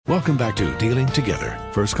Welcome back to Dealing Together.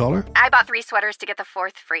 First caller? I bought 3 sweaters to get the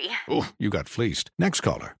 4th free. Oh, you got fleeced. Next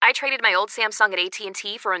caller? I traded my old Samsung at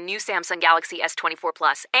AT&T for a new Samsung Galaxy S24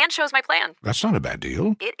 Plus and chose my plan. That's not a bad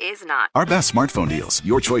deal. It is not. Our best smartphone deals.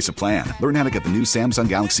 Your choice of plan. Learn how to get the new Samsung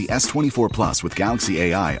Galaxy S24 Plus with Galaxy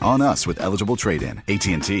AI on us with eligible trade-in.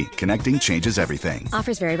 AT&T. Connecting changes everything.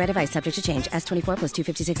 Offers vary by device. Subject to change. S24 plus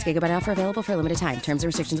 256 gigabyte offer available for a limited time. Terms and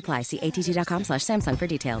restrictions apply. See att.com/Samsung for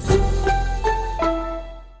details.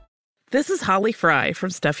 This is Holly Fry from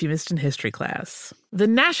Stuff You Missed in History class. The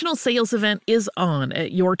national sales event is on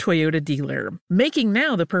at your Toyota dealer, making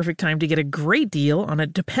now the perfect time to get a great deal on a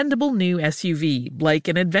dependable new SUV, like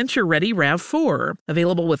an adventure-ready RAV4.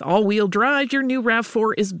 Available with all-wheel drive, your new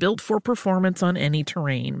RAV4 is built for performance on any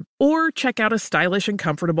terrain. Or check out a stylish and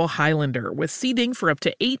comfortable Highlander with seating for up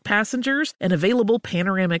to 8 passengers and available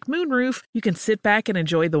panoramic moonroof. You can sit back and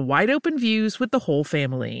enjoy the wide-open views with the whole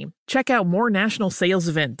family. Check out more national sales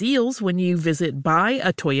event deals when you visit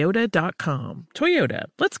buyatoyota.com. Toyota,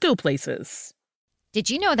 let's go places. Did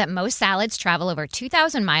you know that most salads travel over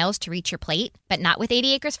 2,000 miles to reach your plate? But not with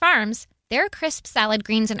 80 Acres Farms. Their crisp salad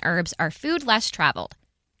greens and herbs are food less traveled,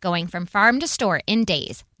 going from farm to store in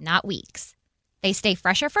days, not weeks. They stay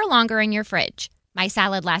fresher for longer in your fridge. My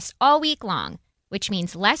salad lasts all week long, which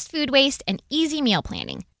means less food waste and easy meal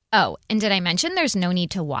planning. Oh, and did I mention there's no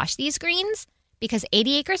need to wash these greens? Because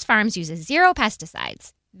 80 Acres Farms uses 0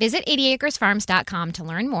 pesticides. Visit 80acresfarms.com to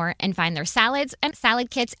learn more and find their salads and salad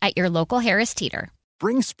kits at your local Harris Teeter.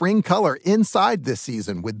 Bring spring color inside this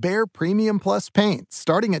season with Behr Premium Plus paint,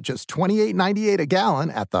 starting at just $28.98 a gallon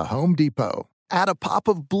at the Home Depot. Add a pop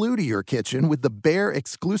of blue to your kitchen with the Behr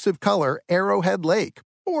exclusive color Arrowhead Lake,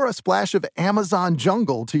 or a splash of Amazon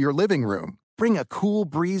Jungle to your living room. Bring a cool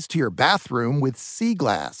breeze to your bathroom with Sea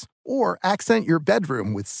Glass, or accent your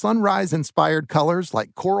bedroom with sunrise-inspired colors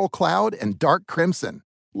like Coral Cloud and Dark Crimson.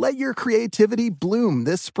 Let your creativity bloom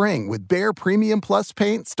this spring with Behr Premium Plus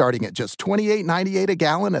paint starting at just $28.98 a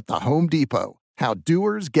gallon at the Home Depot. How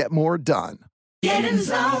doers get more done. Get in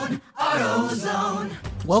zone, AutoZone.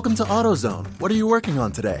 Welcome to AutoZone. What are you working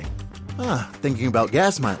on today? Thinking about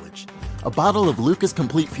gas mileage. A bottle of Lucas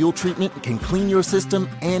Complete Fuel Treatment can clean your system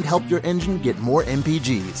and help your engine get more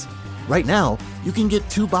MPGs. Right now, you can get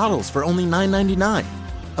 2 bottles for only $9.99.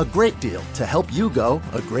 A great deal to help you go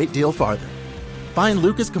a great deal farther. Find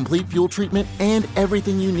Lucas Complete Fuel Treatment and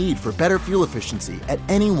everything you need for better fuel efficiency at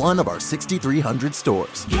any one of our 6,300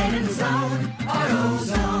 stores. Get in the zone,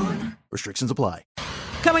 AutoZone. Restrictions apply.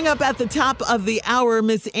 Coming up at the top of the hour,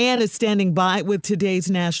 Miss Ann is standing by with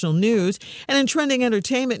today's national news. And in trending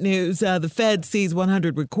entertainment news, the Fed seized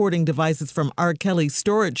 100 recording devices from R. Kelly's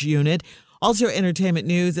storage unit. Also entertainment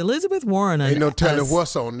news, Elizabeth Warren. Ain't no telling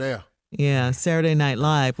what's on there. Yeah, Saturday Night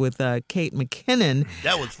Live with Kate McKinnon.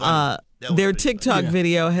 That was fun. Their TikTok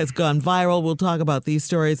video has gone viral. We'll talk about these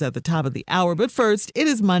stories at the top of the hour. But first, it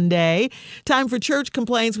is Monday. Time for Church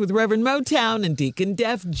Complaints with Reverend Motown and Deacon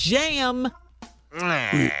Def Jam.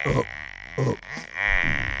 Now,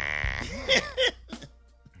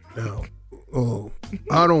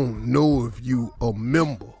 I don't know if you a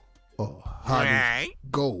member or how this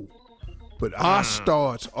go, but I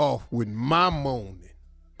starts off with my moaning.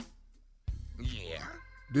 Yeah.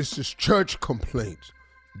 This is Church Complaints.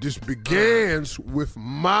 This begins with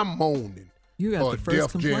my moaning. You got the first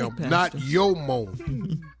Def complaint, Jam, Pastor. not your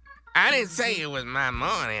moaning. I didn't say it was my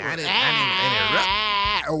morning. I didn't interrupt.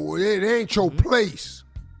 Oh, it ain't your place.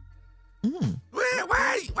 Well,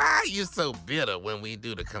 why are you so bitter when we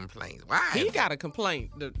do the complaints? Why? He got a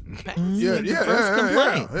complaint. The First complaint. Yeah.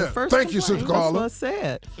 The first Thank you, complaint. Sister Carla. That's what I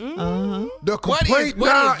said. The complaint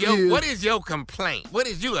now is... What is your complaint? What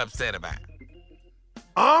is you upset about?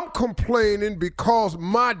 I'm complaining because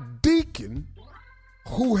my deacon,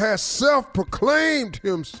 who has self-proclaimed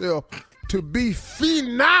himself to be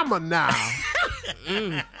phenomenal,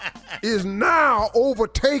 is now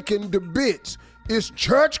overtaking the bits. It's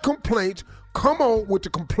church complaints. Come on with the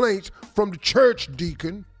complaints from the church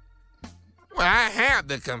deacon. Well, I have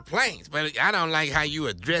the complaints, but I don't like how you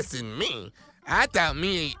addressing me. I thought let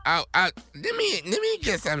me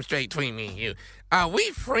get something straight between me and you. Are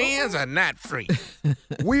we friends or not friends?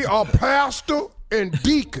 We are pastor and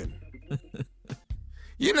deacon.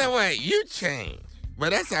 You know what? You changed,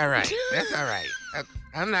 but that's all right. That's all right.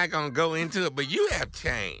 I'm not gonna go into it, but you have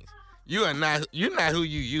changed. You're not who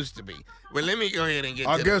you used to be. Well, let me go ahead and get to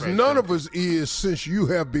I the guess first none one. of us is, since you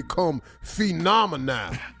have become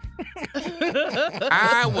phenomenal.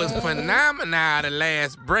 I was phenomenal the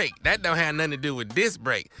last break. That don't have nothing to do with this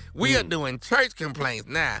break. We are doing church complaints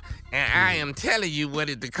now, and I am telling you what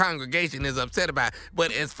the congregation is upset about.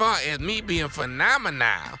 But as far as me being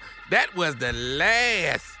phenomenal, that was the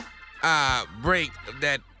last break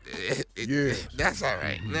that. Yes. That's all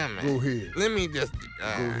right. Never mind. Go ahead. Let me just. Go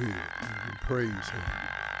ahead. Praise him.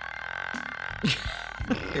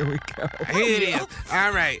 Here we go. Here it is.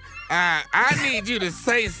 All right. I need you to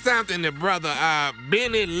say something to Brother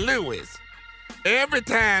Benny Lewis. Every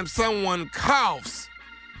time someone coughs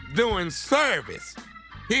during service,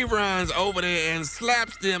 he runs over there and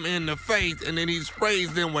slaps them in the face, and then he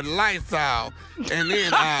sprays them with Lysol. And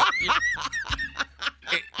then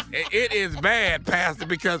it is bad, Pastor,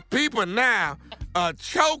 because people now are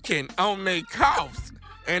choking on their coughs,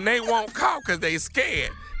 and they won't cough because they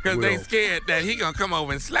scared. Because they scared that he going to come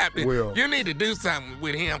over and slap them. You need to do something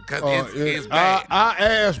with him because it's bad. I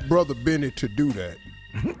asked Brother Benny to do that.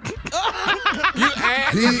 You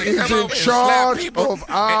asked He him to is come in over and charge slap people. of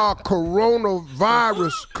our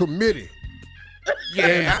coronavirus committee. Yeah.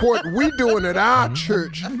 And what we doing at our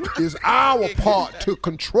church is our part to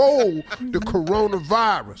control the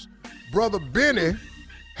coronavirus. Brother Benny,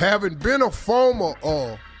 having been a former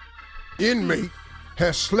inmate,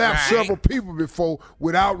 has slapped several people before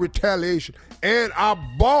without retaliation. And I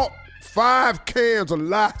bought 5 cans of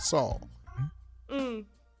Lysol.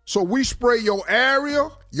 So we spray your area,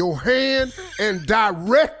 your hand, and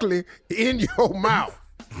directly in your mouth.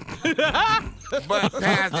 But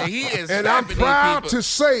Pastor, he is and I'm proud to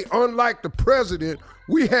say, unlike the president,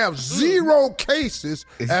 we have 0 cases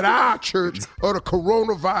at our church of the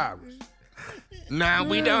coronavirus. Now,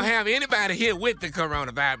 we don't have anybody here with the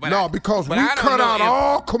coronavirus. No, because we cut out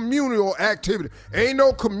all communal activity. Ain't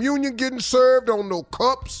no communion getting served on no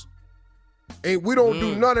cups. And we don't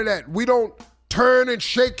do none of that. We don't turn and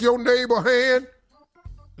shake your neighbor's hand.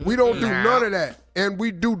 We don't do none of that. And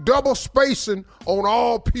we do double spacing on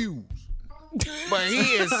all pews. But he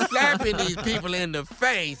is slapping these people in the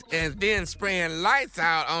face and then spraying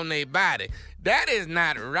Lysol on their body. That is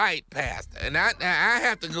not right, Pastor. And I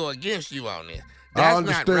have to go against you on this. That's I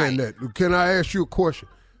understand that. Can I ask you a question?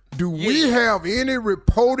 Do we have any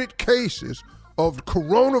reported cases of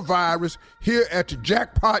coronavirus here at the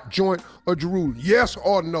Jackpot Joint of Jerusalem? Yes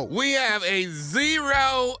or no? We have a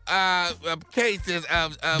 0 cases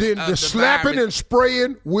of then the slapping and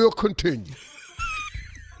spraying will continue.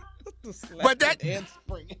 But that and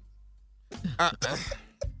spraying.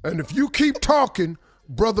 And if you keep talking,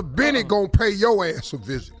 Brother Benny gonna pay your ass a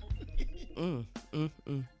visit.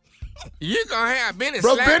 You gonna have Benny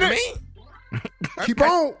Brother slap Benny? me? Keep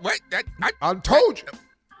on. Wait, I told you.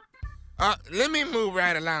 Let me move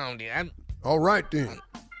right along there. All right then.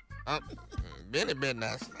 Benny better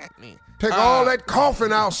not slap me. Take all that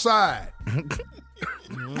coughing outside.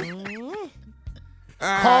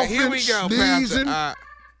 Coughing, here we go, sneezing, Pastor.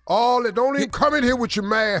 all that. Don't even come in here with your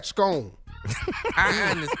mask on.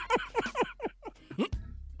 I understand.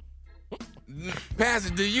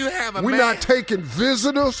 Pastor, do you have a We're mask? not taking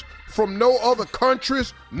visitors from no other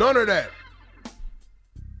countries. None of that.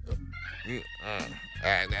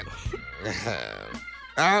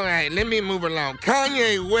 All right, let me move along.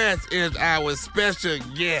 Kanye West is our special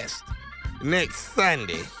guest next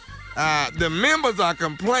Sunday. The members are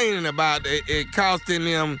complaining about it costing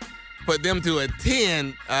them for them to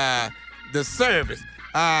attend the service.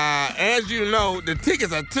 As you know, the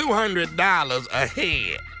tickets are $200 a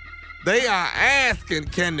head. They are asking,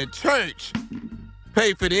 can the church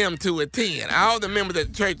pay for them to attend? All the members of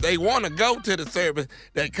the church, they want to go to the service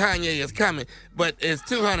that Kanye is coming, but it's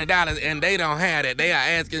 $200 and they don't have it. They are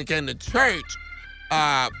asking, can the church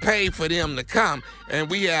pay for them to come? And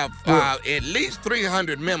we have at least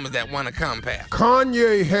 300 members that want to come, Pastor.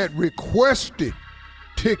 Kanye had requested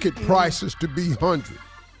ticket prices to be 100,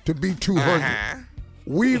 to be 200.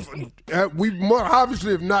 We've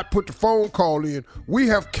obviously have not put the phone call in. We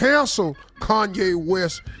have canceled Kanye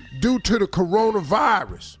West due to the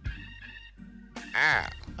coronavirus. I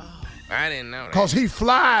didn't know that. Because he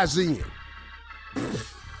flies in.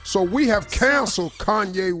 So we have canceled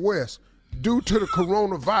Kanye West due to the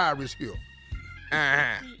coronavirus here.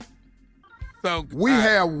 So we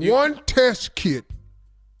have one test kit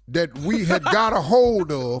that we had got a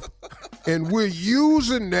hold of, and we're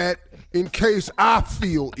using that in case I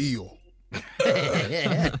feel ill. We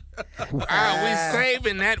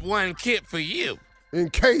saving that one kit for you. In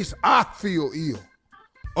case I feel ill.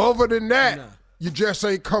 Other than that, you just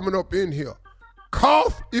ain't coming up in here.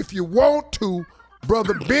 Cough if you want to,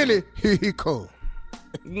 Brother Benny, here he come.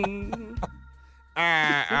 All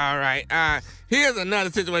right. Here's another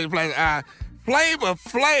situation. Flavor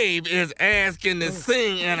Flav is asking to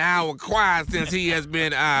sing in our choir since he has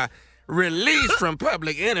been released from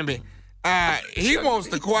Public Enemy. He wants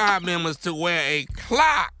the choir members to wear a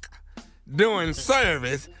clock during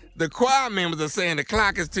service the choir members are saying the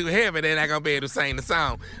clock is too heavy, they're not going to be able to sing the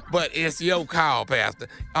song. But it's your call, Pastor,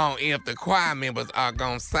 on if the choir members are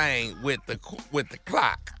going to sing with the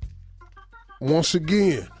clock. Once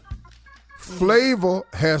again, Flavor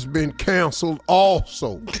has been canceled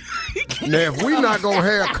also. Now, if we're not going to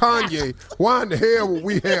have Kanye, why in the hell would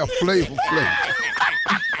we have Flavor Flav?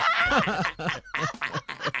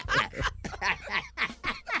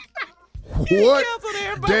 What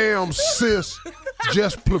damn sense,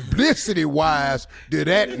 just publicity-wise, did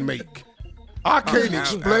that make? I can't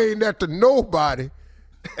explain that to nobody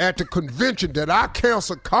at the convention that I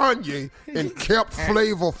canceled Kanye and kept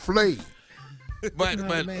Flavor Flav.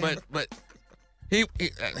 But he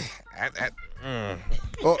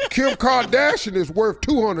Kim Kardashian is worth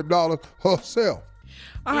 $200 herself.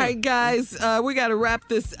 All right, guys, we got to wrap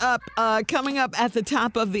this up. Coming up at the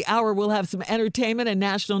top of the hour, we'll have some entertainment and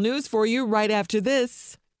national news for you right after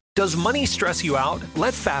this. Does money stress you out?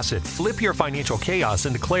 Let Facet flip your financial chaos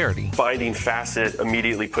into clarity. Finding Facet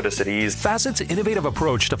immediately put us at ease. Facet's innovative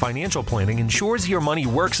approach to financial planning ensures your money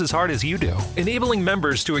works as hard as you do, enabling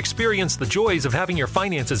members to experience the joys of having your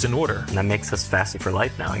finances in order. And that makes us Facet for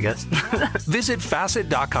life now, I guess. Visit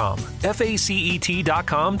Facet.com,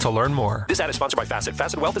 FACET.com to learn more. This ad is sponsored by Facet.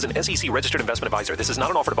 Facet Wealth is an SEC registered investment advisor. This is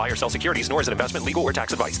not an offer to buy or sell securities, nor is it investment, legal, or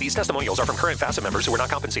tax advice. These testimonials are from current Facet members who are not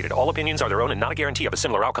compensated. All opinions are their own and not a guarantee of a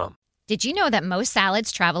similar outcome. Did you know that most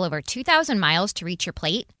salads travel over 2,000 miles to reach your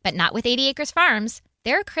plate? But not with 80 Acres Farms.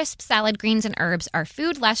 Their crisp salad greens and herbs are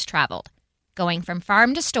food less traveled, going from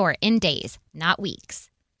farm to store in days, not weeks.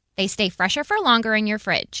 They stay fresher for longer in your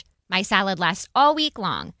fridge. My salad lasts all week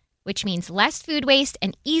long, which means less food waste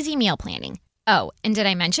and easy meal planning. Oh, and did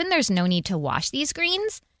I mention there's no need to wash these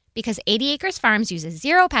greens? Because 80 Acres Farms uses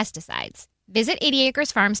 0 pesticides. Visit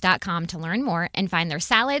 80acresfarms.com to learn more and find their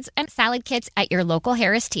salads and salad kits at your local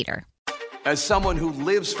Harris Teeter. As someone who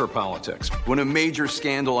lives for politics, when a major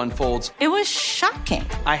scandal unfolds, it was shocking.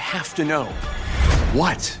 I have to know,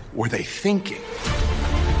 what were they thinking?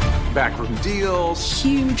 Backroom deals,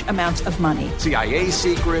 huge amounts of money, CIA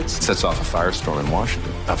secrets, sets off a firestorm in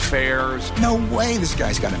Washington, affairs. No way this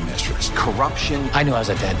guy's got a mistress. Corruption. I knew I was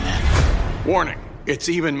a dead man. Warning, it's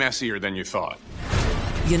even messier than you thought.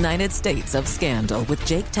 United States of Scandal with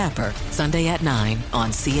Jake Tapper, Sunday at 9 on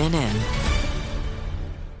CNN.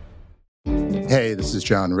 Hey, this is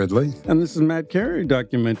John Ridley. And this is Matt Carey,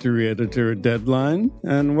 documentary editor at Deadline.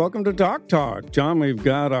 And welcome to Doc Talk. John, we've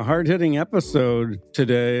got a hard-hitting episode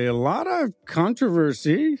today. A lot of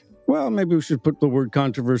controversy. Well, maybe we should put the word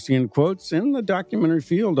controversy in quotes in the documentary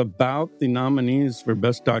field about the nominees for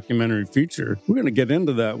Best Documentary Feature. We're going to get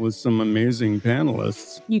into that with some amazing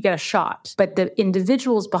panelists. You get a shot, but the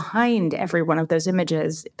individuals behind every one of those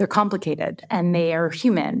images, they're complicated and they are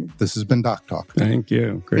human. This has been Doc Talk. Thank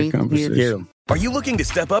you. Great conversation. Thank you. Are you looking to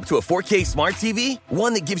step up to a 4K smart TV?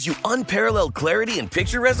 One that gives you unparalleled clarity and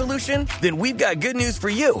picture resolution? Then we've got good news for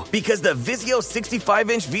you, because the Vizio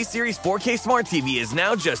 65-inch V-Series 4K smart TV is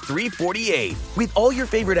now just $348. With all your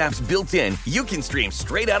favorite apps built in, you can stream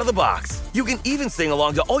straight out of the box. You can even sing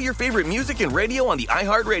along to all your favorite music and radio on the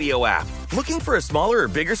iHeartRadio app. Looking for a smaller or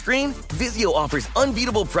bigger screen? Vizio offers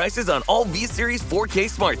unbeatable prices on all V-Series 4K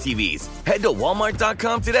smart TVs. Head to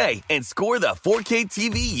Walmart.com today and score the 4K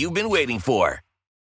TV you've been waiting for.